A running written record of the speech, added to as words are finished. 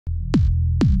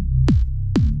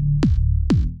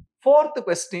fourth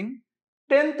question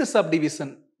 10th subdivision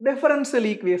differential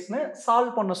equation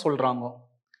solve பண்ண சொல்றாங்க.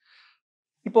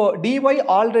 இப்போ dy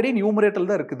ஆல்ரெடி நியூமரேட்டர்ல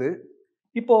தான் இருக்குது.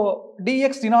 இப்போ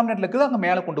dx டினாமினேட்டர்ல இருக்குது, அங்க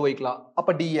மேல கொண்டு வைக்கலாம்.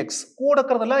 அப்ப dx கூட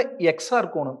இருக்கிறதுல x ஆ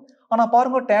இருக்கணும். ஆனா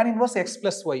பாருங்க tan inverse x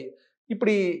plus y.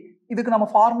 இப்படி இதுக்கு நம்ம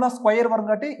ஃபார்முலா ஸ்கொயர்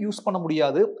வரங்காட்டி யூஸ் பண்ண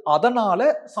முடியாது. அதனால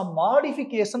சம்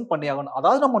மாடிஃபிகேஷன் பண்ணியாகணும்.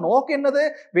 அதாவது நம்ம நோக்கம் என்னது,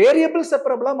 வேரியபிள்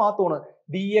செப்பரபிளா மாத்தணும்.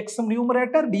 dx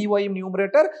numerator, dy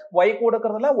numerator, y கூட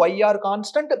இருக்கிறதுல yr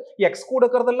கான்ஸ்டன்ட், x கூட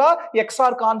இருக்கிறதுல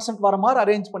xr கான்ஸ்டன்ட் வர மாதிரி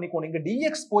அரேஞ்ச் பண்ணிக்கணும். இங்க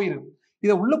dx போயிரு,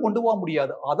 இதை உள்ள கொண்டு போக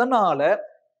முடியாது. அதனால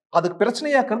அதுக்கு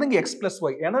பிரச்சனையாக்குறது இங்க x plus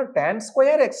y. ஏன்னா tan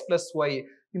square x plus y,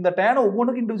 இந்த tan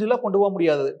ஒவ்வொன்றுக்கு இண்டிவிஜுவலா கொண்டு போக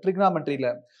முடியாது ட்ரிகனாமெட்ரியில.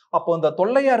 அப்போ இந்த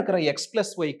தொல்லையா இருக்கிற x plus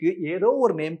y க்கு ஏதோ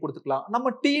ஒரு நேம் கொடுத்துக்கலாம்.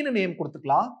 நம்ம t ன்னு நேம்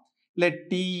கொடுத்துக்கலாம். let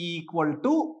t equal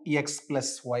to x plus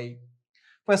y.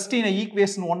 First இந்த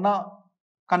ஈக்குவேஷன் 1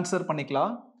 கன்சிடர்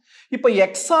பண்ணிக்கலாம். இப்போ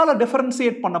x ஆல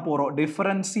டிஃபரன்ஷியேட் பண்ண போறோம்.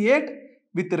 Differentiate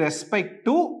with respect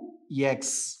to x.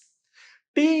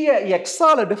 t x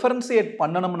ஆல டிஃபரன்ஷியேட்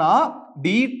பண்ணனும்னா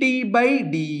dt by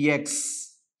dx.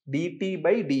 dt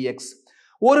by dx.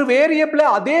 ஒரு வேரியபிளை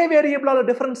அதே வேரியபிளால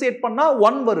டிஃபரன்ஷியேட் பண்ணா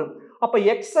 1 வரும். அப்ப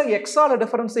x ஆல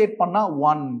டிஃபரன்ஷியேட் பண்ணா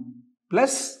 1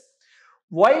 பிளஸ்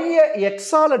y x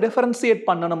ஆல டிஃபரன்ஷியேட்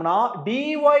பண்ணனும்னா dy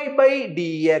by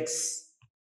dx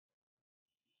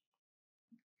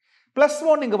பிளஸ்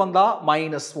 1 இங்க வந்தா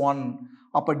மைனஸ் 1.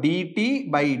 அப்ப dt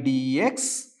by dx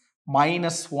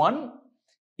minus 1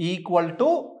 equal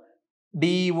to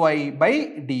dy by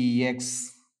dx.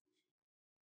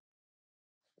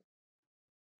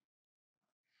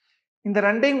 இந்த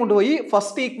ரெண்டையும் கொண்டு போய்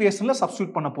ஃபர்ஸ்ட் ஈக்குவேஷன்ல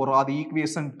சப்ஸ்டிட்யூட் பண்ண போறோம். அது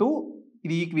ஈக்குவேஷன் 2,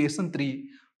 இது ஈக்குவேஷன் 3.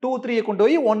 2 3 கொண்டு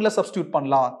போய் 1ல சப்ஸ்டிட்யூட்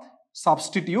பண்ணலாம்.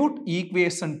 சப்ஸ்டிட்யூட்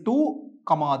ஈக்குவேஷன் 2,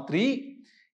 3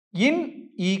 இன்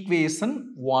ஈக்குவேஷன்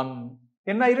 1.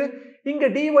 என்ன ஆயிரு, இங்க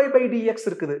dy by dx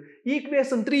இருக்குது.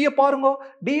 ஈக்குவேஷன் 3 பாருங்க,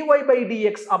 dy by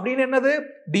dx அப்படின்னு என்னது,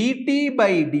 dt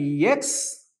by dx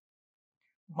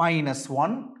minus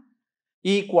 1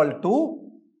 equal to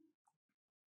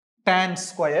tan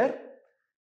square.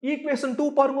 Equation 2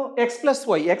 பாருங்க, x plus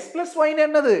y. x plus y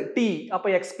என்னது, t. அப்ப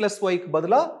x plus y க்கு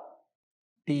பதிலா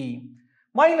t.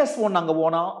 minus 1 அங்க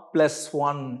போனா plus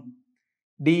 1.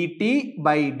 dt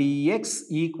by dx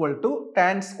equal to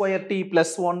tan square t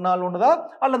plus 1 நாள் ஒண்ணுதா,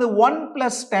 அல்லது 1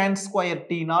 plus tan square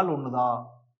t நாள் ஒண்ணுதா.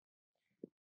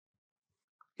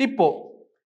 இப்போ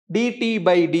dt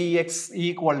by dx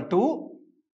equal to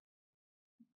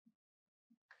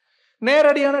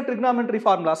நேரடியான trigonometry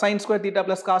formula sin square theta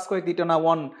plus cos square தீட்டானா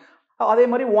 1. அதே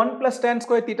மாதிரி 1 plus tan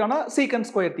square தீட்டானா secant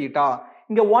square theta.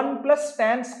 இங்க 1 plus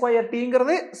tan square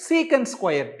tங்கிறது secant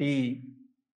square t.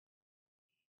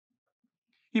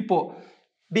 இப்போ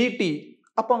dt,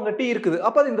 அப்ப அங்க t இருக்குது,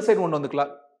 அப்ப இந்த சைடு கொண்டு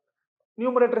வந்துக்கலாம்.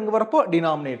 நியூமரேட்டர் இங்க வரப்போ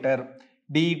denominator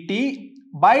dt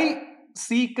by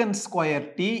secant square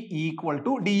t equal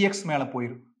to dx மேல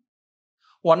போயிரு.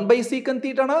 1 by secant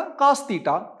தீட்டானா cos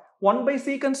theta, 1 by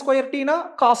secant square t na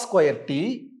cos square t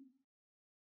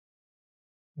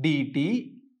dt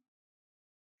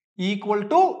equal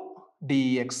to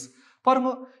dx. பாருங்க,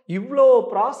 இவ்ளோ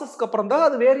ப்ராசஸ்க்கு அப்புறம் தான்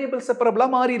அது வேரியபிள் செப்பரபிளா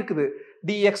மாறி இருக்குது.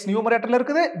 dx நியூமரேட்டர்ல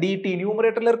இருக்குது, dt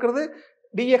நியூமரேட்டர்ல இருக்குது,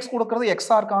 dx கொடுக்கிறது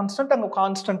xr கான்ஸ்டன்ட், அங்க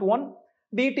கான்ஸ்டன்ட் 1,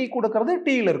 dt கொடுக்கிறது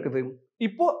t ல இருக்குது.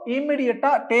 இப்போ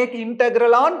இமிடியேட்டா take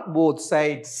integral on both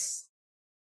sides.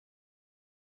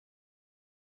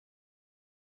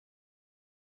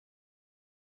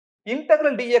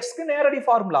 Integral dx க்கு நேரடி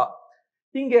ஃபார்முலா.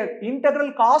 இங்க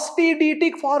இன்டெக்ரல் cos t dt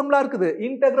க்கு ஃபார்முலா இருக்குது.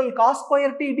 Integral cos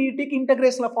square t dt க்கு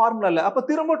இன்டகிரேஷன்ல ஃபார்முலா இல்ல. அப்ப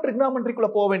திரும்ப ட்ரிகனாமெட்ரிக்குள்ள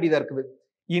போக வேண்டியதா இருக்குது.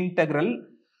 இன்டெக்ரல்,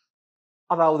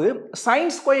 அதாவது sin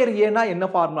ஸ்கொயர் a னா என்ன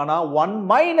ஃபார்முலானா 1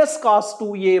 minus cos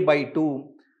 2a by 2.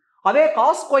 அதே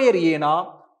cos ஸ்கொயர் a னா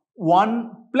 1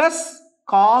 plus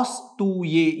cos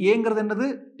 2a. ஏங்கிறது என்னது,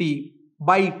 t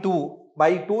by 2.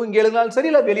 by 2 இங்க எழுதினாலும்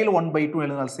சரி, இல்ல வெளியில 1 by 2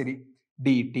 எழுதினாலும் சரி,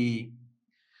 dt.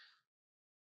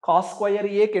 cos square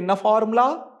a க்கு என்ன formula,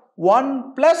 1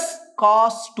 plus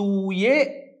cos 2a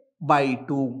by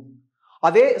 2.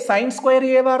 அதே sin square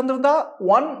a வா இருந்திருந்தா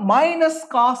 1 minus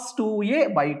cos 2a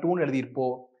by 2 ன்னு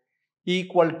எழுதியிருப்போம்.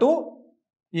 equal to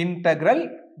integral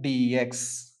dx.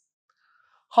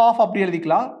 half அப்படி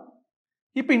எழுதிக்கலாம்.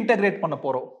 இப்போ இன்டகிரேட் பண்ண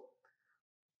போறோம்.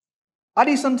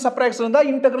 அடிஷன் சப்ட்ராக்ஷன் இருந்தா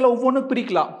இன்டகிரல் ஒவ்வொன்னு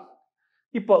பிரிக்கலாம்.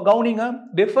 இப்போ கவனிங்க,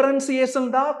 டிஃபரன்சியேஷன்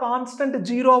தான் கான்ஸ்டன்ட்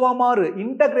ஜீரோவா மாறு,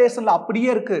 இன்டகிரேஷன்ல அப்படியே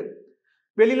இருக்கு.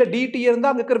 வெளியில dt இருந்தா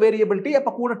அங்க இருக்கிற வேரியபிள் t,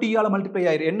 அப்ப கூட t ஆல மல்டிப்ளை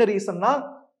ஆயிரு. என்ன ரீசன்னா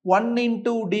 1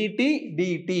 into dt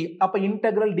dt, அப்ப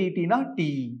இன்டகிரல் dt னா t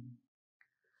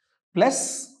பிளஸ்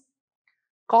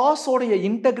cos உடைய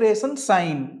இன்டகிரேஷன்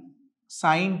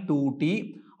sin 2t.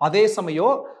 அதே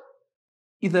சமயம்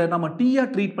இத நம்ம t ஆ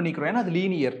ட்ரீட் பண்ணிக்கிறோம், ஏன்னா அது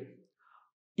லீனியர்.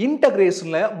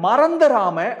 இன்டகிரேஷன்ல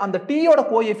மறந்துராம அந்த t யோட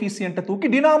கோஎஃபிஷியன்ட்டை தூக்கி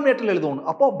டினாமினேட்டர்ல எழுதணும்.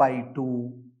 அப்போ by 2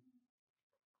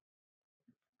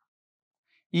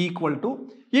 equal to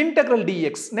integral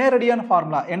dx நேரடியான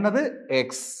ஃபார்முலா என்னது x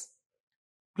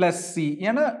plus c.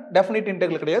 ஏன்னா டெஃபினிட்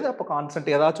இன்டெக்ரல் கிடையாது, அப்போ கான்ஸ்டன்ட்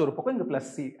ஏதாச்சும் ஒரு பக்கம் இங்க plus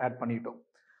c ஆட் பண்ணிட்டோம்.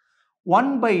 1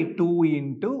 by 2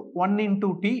 into 1 into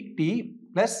t t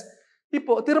plus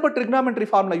இப்போ திரும்ப trigonometry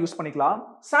ஃபார்முலா யூஸ் பண்ணிக்கலாம்.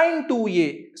 sin 2a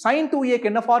sin 2a க்கு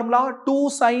என்ன formula 2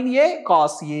 sin a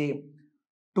cos a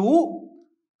 2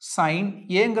 sin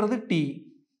aங்கிறது t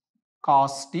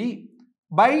cos t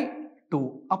by 2.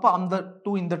 அப்ப அந்த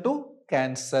 2 இந்த 2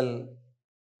 cancel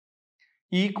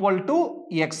equal to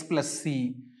x plus c.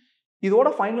 இதோட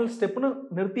ஃபைனல் ஸ்டெப்னு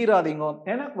நிறுத்திடாதீங்க.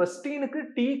 ஏன்னா கொஸ்டினுக்கு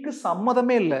டீக்கு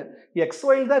சம்மதமே இல்லை, எக்ஸ்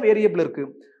ஒய் தான் வேரியபிள் இருக்கு.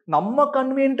 நம்ம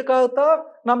கன்வீனியன்ட்டுக்காகத்தான்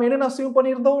நம்ம என்னென்ன அசியூம்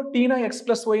பண்ணியிருந்தோம், டீனா எக்ஸ்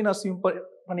பிளஸ் ஒய்னு அசியூம்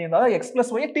பண்ணியிருந்தோம், எக்ஸ்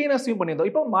பிளஸ் ஒய் டீனு அசியூம்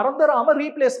பண்ணியிருந்தோம். இப்போ மறந்துடாம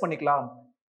ரீப்ளேஸ் பண்ணிக்கலாம்,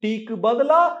 டீக்கு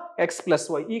பதிலா எக்ஸ் பிளஸ்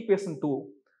ஒய் ஈக்குவேஷன் 2.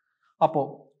 அப்போ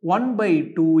 1 by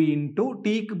 2 into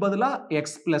டீக்கு பதிலா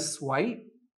X plus Y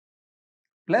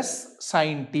plus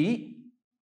sign D,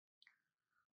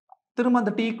 திரும்ப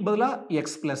அந்த டீக்கு பதிலா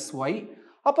எக்ஸ் பிளஸ் ஒய்,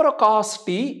 அப்புறம் காஸ்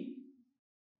டி,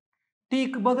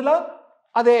 டீக்கு பதிலா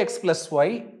அதே X plus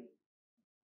Y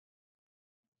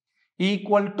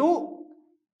equal to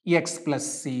X plus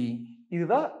C.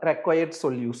 இதுதான் ரெக்வயர்ட்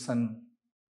சொல்யூஷன்.